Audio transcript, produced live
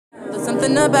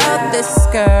something about this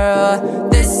girl,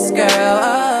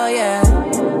 oh yeah.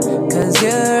 Cause you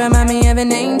remind me of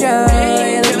an angel.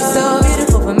 You look so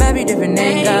beautiful from every different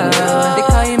angle. They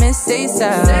call you Miss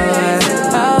Seaside,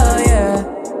 oh yeah.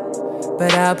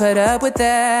 But I'll put up with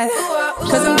that,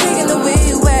 cause I'm digging the way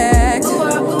you act.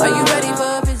 Are you ready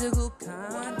for physical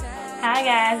contact? Hi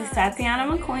guys, it's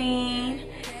Tatiana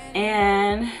McQueen,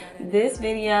 and this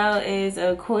video is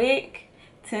a quick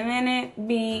 10-minute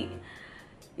beat.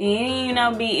 You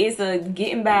know, beat, it's a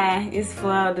getting by. It's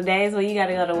for the days where you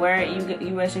gotta go to work,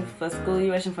 you rushing for school,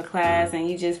 you rushing for class, and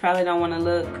you just probably don't want to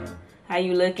look how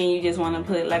you looking. You just want to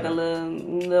put like a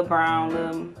little brown,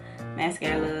 little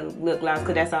mascara, little lip gloss,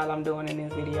 because that's all I'm doing in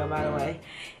this video, by the way,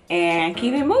 and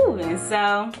keep it moving.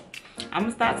 So I'm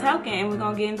gonna start talking and we're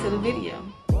gonna get into the video.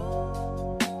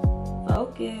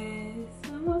 Focus.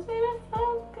 I want you to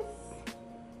focus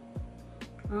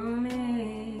on me.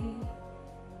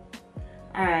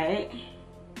 Alright,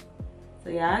 so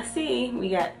y'all see we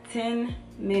got 10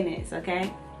 minutes, okay?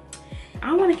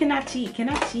 Can I cheat and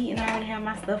I already have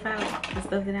my stuff out, the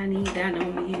stuff that I need that I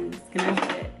don't want to use? Can I do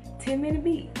that? 10-minute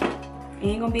beat. It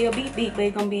ain't gonna be a beat, but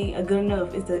it's gonna be a good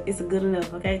enough. It's a good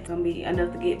enough, okay? It's gonna be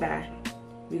enough to get by.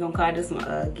 We gonna call this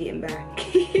one getting by.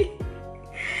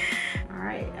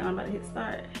 Alright, I'm about to hit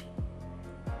start.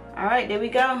 Alright, there we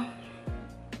go.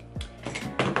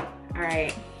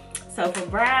 Alright. So for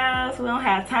brows, we don't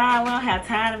have time. We don't have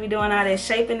time to be doing all that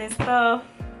shaping and stuff.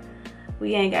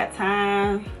 We ain't got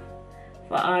time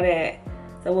for all that.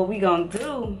 So what we gonna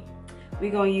do, we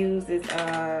gonna use this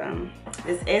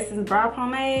Essence Brow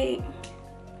Pomade.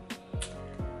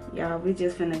 Y'all, we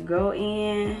just finna go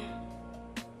in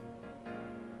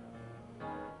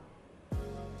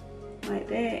like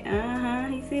that.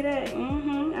 You see that?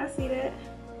 I see that.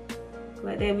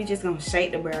 Like that, we just gonna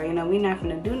shape the brow. You know, we not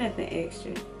finna do nothing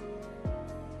extra.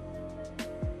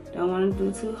 Don't want to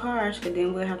do too harsh, because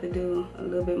then we'll have to do a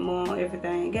little bit more on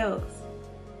everything else.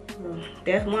 So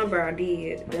that's one brow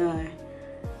done.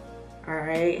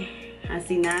 Alright, I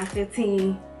see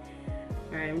 9:15.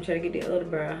 Alright, I'm trying to get the other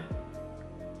brow.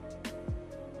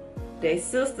 They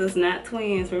sisters, not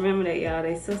twins. Remember that, y'all.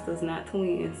 They sisters, not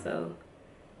twins. So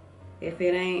if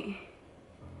it ain't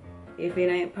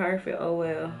perfect, oh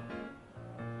well.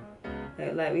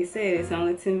 Like we said, it's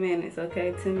only 10 minutes,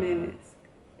 okay? 10 minutes.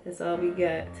 That's all we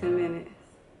got, 10 minutes.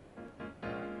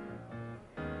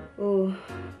 Ooh,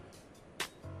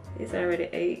 it's already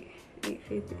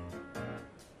 8:50.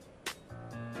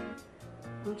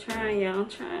 I'm trying, y'all, I'm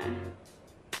trying.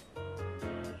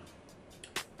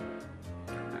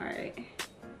 Alright,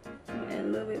 add a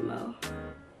little bit more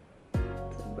to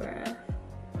the brows.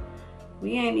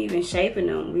 We ain't even shaping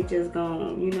them, we just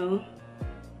gonna, you know,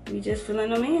 we just filling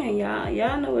them in, y'all.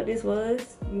 Y'all know what this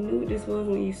was. You knew what this was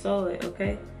when you saw it,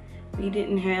 okay? We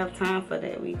didn't have time for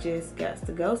that. We just got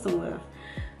to go somewhere.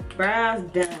 Brows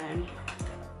done.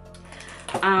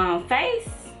 Face,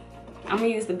 I'm gonna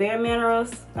use the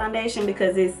BareMinerals foundation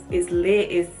because it's lit,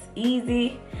 it's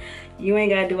easy. You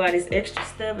ain't gotta do all this extra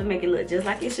stuff and make it look just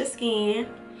like it's your skin.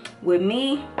 With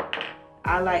me,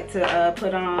 I like to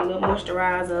put on a little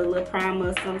moisturizer, a little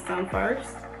primer, something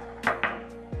first.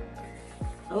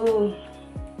 Oh,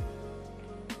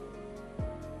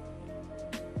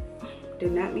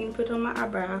 did not mean to put on my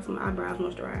eyebrows. My eyebrows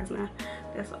moisturized now.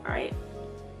 That's alright.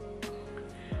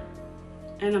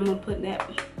 And I'm gonna put that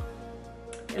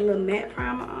little matte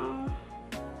primer on.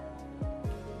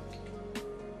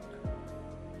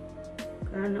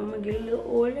 I know I'm gonna get a little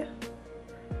oily.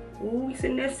 Ooh, we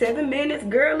sitting there 7 minutes.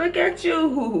 Girl, look at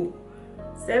you.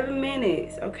 7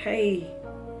 minutes, okay.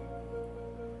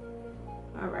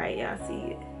 Alright, y'all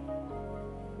see it.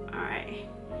 Alright.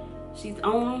 She's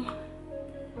on.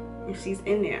 And she's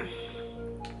in there.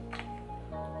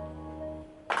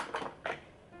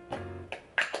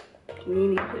 We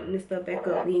ain't even putting this stuff back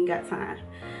up. We ain't got time.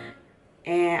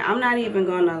 And I'm not even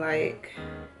gonna like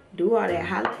do all that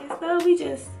highlight stuff. We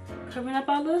just covering up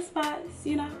our little spots,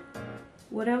 you know.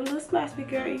 Whatever little spots we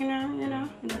got, you know. And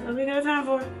that's all we got time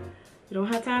for. We don't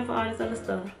have time for all this other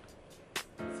stuff.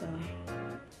 So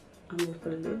I'm gonna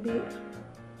put a little bit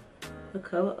to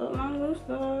cover up my little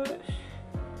spots.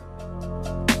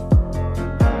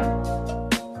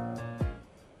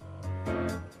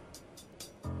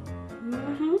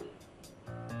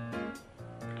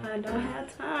 I don't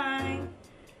have time.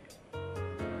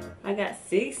 I got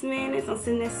 6 minutes. I'm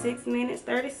sitting at 6 minutes,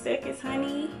 30 seconds,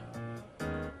 honey.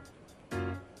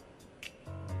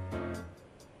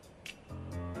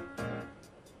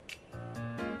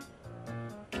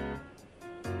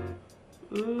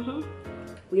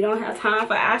 We don't have time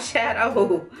for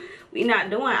eyeshadow. We not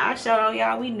doing eyeshadow,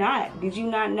 y'all. We not. Did you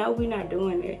not know? We not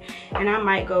doing it. And I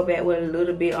might go back with a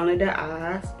little bit under the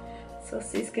eyes, so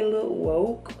sis can look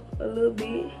woke a little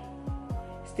bit.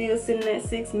 Still sitting at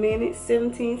 6 minutes,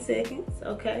 17 seconds.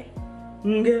 Okay.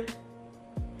 Good.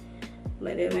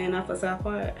 Let that man off a soft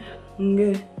part.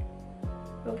 Good.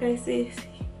 Okay, sis.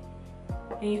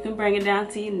 And you can bring it down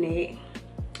to your neck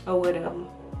or whatever.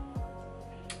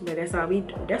 But that's all we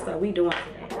do. That's all we doing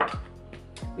today.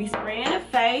 We spraying the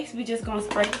face. We just gonna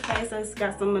spray the face. So it's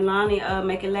got some Milani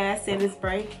Make It Last setting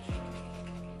spray.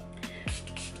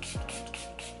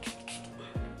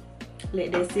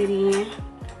 Let that sit in.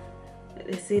 Let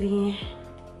that sit in.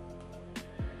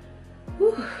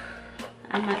 Whew.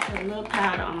 I might put a little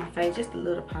powder on my face, just a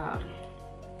little powder.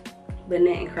 But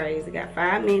nothing crazy. Got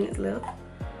 5 minutes left.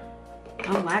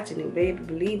 I'm watching it, baby.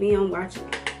 Believe me, I'm watching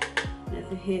it.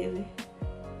 Nothing heavy.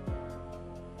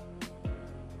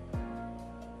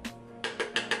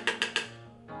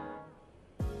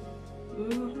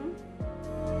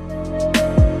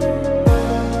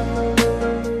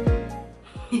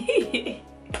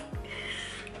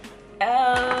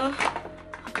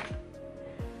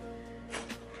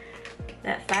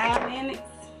 That 5 minutes.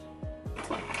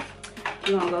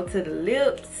 We're gonna go to the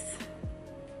lips.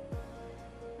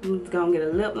 I'm just gonna get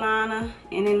a lip liner,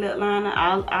 any lip liner.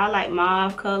 I like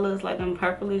mauve colors, like them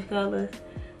purplish colors,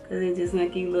 cause it just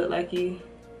make you look like you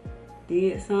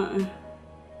did something,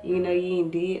 even though you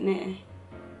ain't did nothing.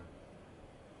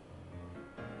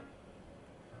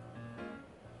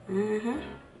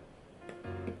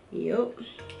 Yup.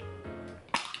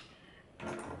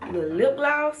 Little lip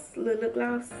gloss, little lip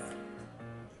gloss.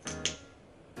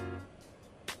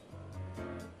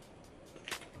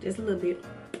 Just a little bit.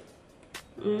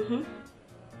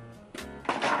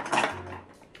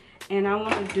 And I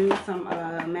want to do some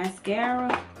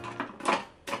mascara.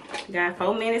 Got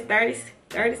 4 minutes,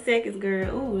 30 seconds,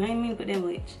 girl. Ooh, I ain't mean to put that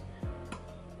much.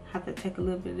 Have to take a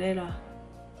little bit of that off.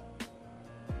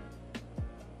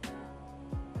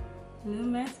 Little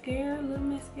mascara, little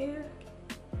mascara.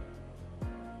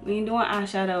 We ain't doing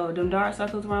eyeshadow. Them dark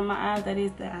circles around my eyes, that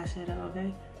is the eyeshadow,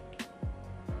 okay?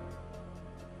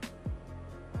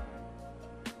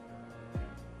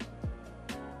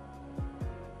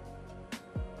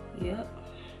 Yep.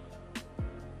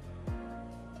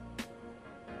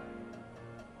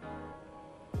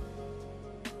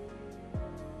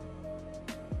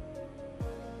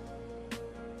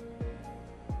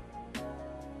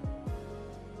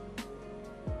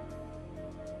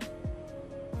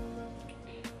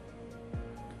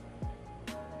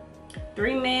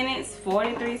 Three minutes,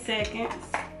 43 seconds.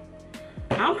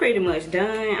 I'm pretty much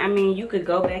done. I mean, you could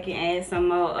go back and add some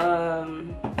more,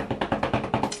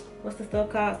 what's the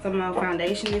stuff called? Some more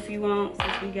foundation if you want,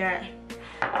 since we got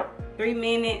 3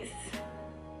 minutes.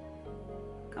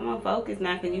 Come on, focus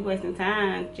now, because you wasting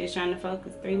time just trying to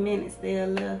focus. 3 minutes still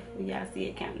left. Y'all see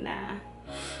it counting down.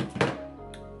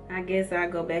 I guess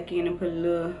I'll go back in and put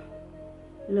a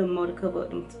little more to cover up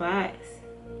them spots.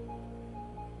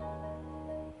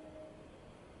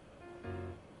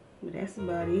 But that's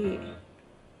about it.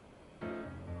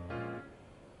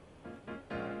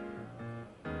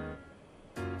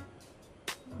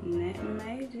 Nothing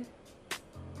major.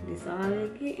 That's all they're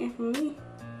getting from me.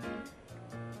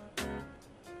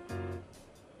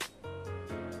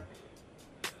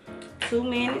 Two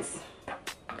minutes.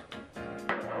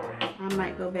 I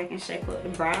might go back and shape up the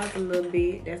brows a little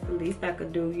bit. That's the least I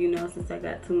could do, you know, since I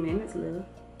got 2 minutes left.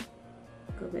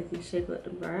 Go back and shape up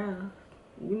the brows.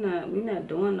 We not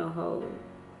doing no whole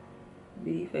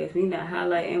big face. We not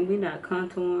highlighting. We not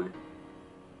contouring.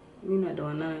 We not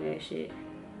doing none of that shit.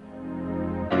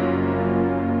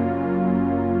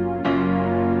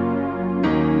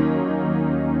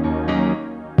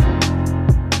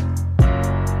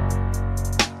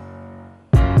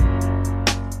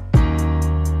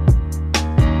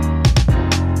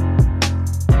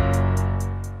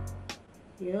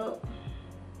 Yep.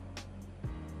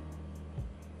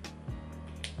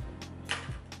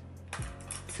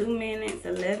 Two minutes,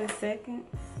 11 seconds.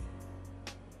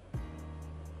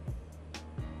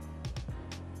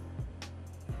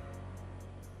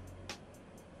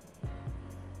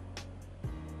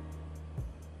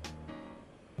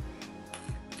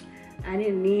 I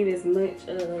didn't need as much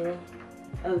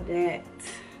of that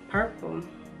purple.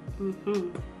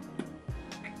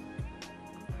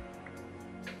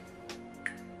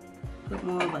 Put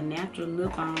more of a natural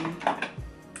look on.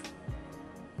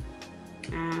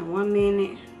 1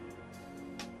 minute,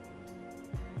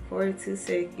 42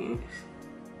 seconds.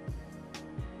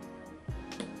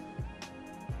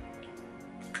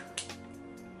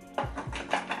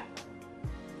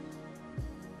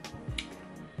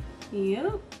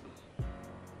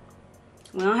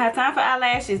 We don't have time for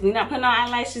eyelashes. We're not putting on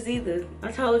eyelashes either.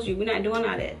 I told you, we're not doing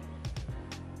all that.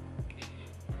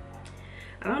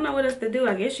 I don't know what else to do.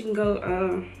 I guess you can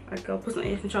go, I go put some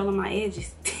edge control on my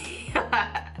edges.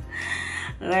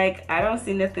 Like, I don't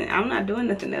see nothing. I'm not doing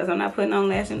nothing else. I'm not putting on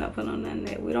lashes. I'm not putting on none of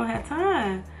that. We don't have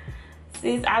time.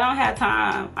 Sis, I don't have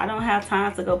time. I don't have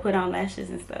time to go put on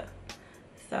lashes and stuff.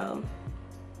 So,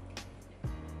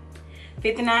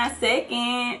 59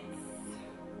 seconds.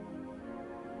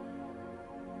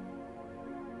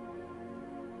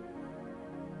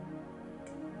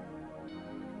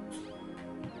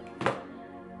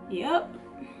 Yep.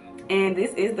 And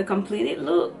this is the completed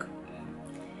look.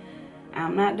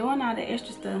 I'm not doing all the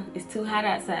extra stuff. It's too hot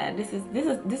outside. This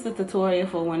is a tutorial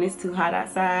for when it's too hot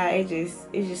outside. It's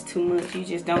just too much. You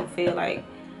just don't feel like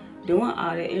doing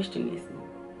all the extraness.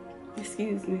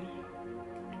 Excuse me.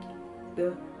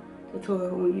 The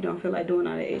tutorial when you don't feel like doing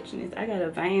all the extraness. I got a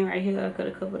vein right here. I could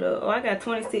have covered up. Oh, I got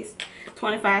 25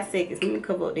 seconds. Let me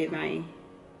cover up that vein.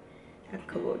 I can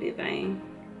cover up that vein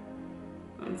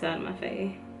on the side of my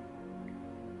face.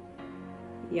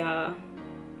 Y'all,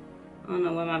 I don't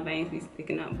know why my veins be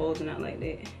sticking out, bulging out like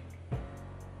that.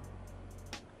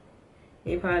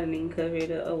 They probably need to cover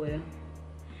it up. Oh well.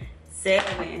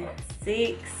 7,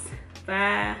 6,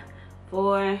 5,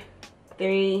 4,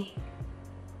 3.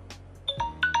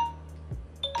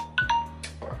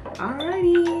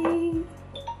 Alrighty.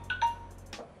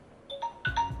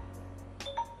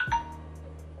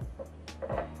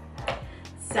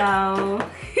 So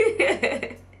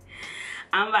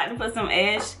I'm about to put some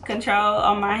edge control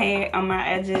on my hair, on my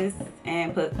edges,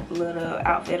 and put a little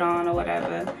outfit on or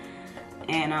whatever.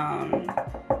 And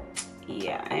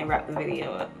yeah, and wrap the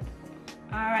video up.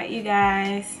 Alright, you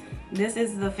guys, this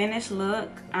is the finished look.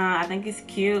 I think it's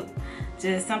cute.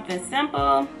 Just something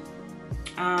simple.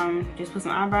 Just put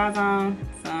some eyebrows on,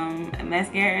 some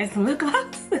mascara and some lip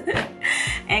gloss,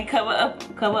 and cover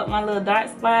up my little dark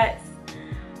spots.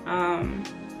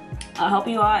 I hope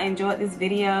you all enjoyed this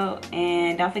video,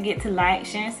 and don't forget to like,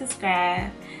 share, and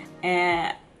subscribe.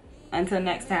 And until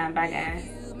next time, bye guys.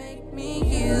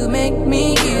 You make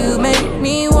me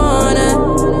wanna.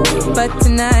 But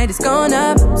tonight it's going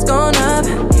up, it's going up.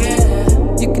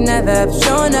 You can never have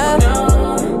shown up.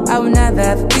 I would never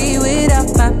ever be without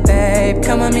my babe.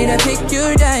 Come on me to pick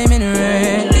your diamond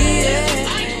ring.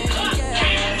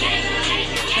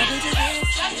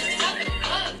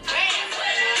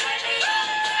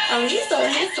 Oh, he's so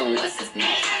handsome. What's his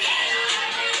name?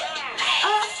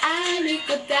 Oh, I need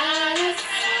the dollars.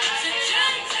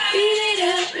 Beat it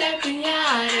up like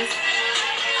pinatas.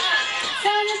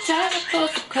 Trying to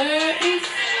close the curtains.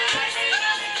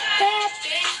 That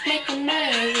bitch make me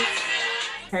nervous.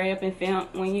 Hurry up and film.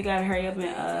 When you gotta hurry up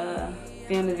and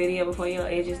film the video before your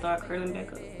edges start curling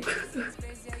back up.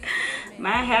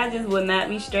 My hair just will not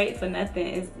be straight for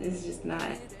nothing. It's just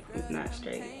not. It's not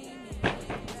straight.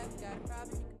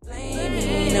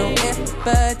 No if,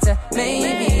 but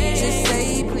maybe.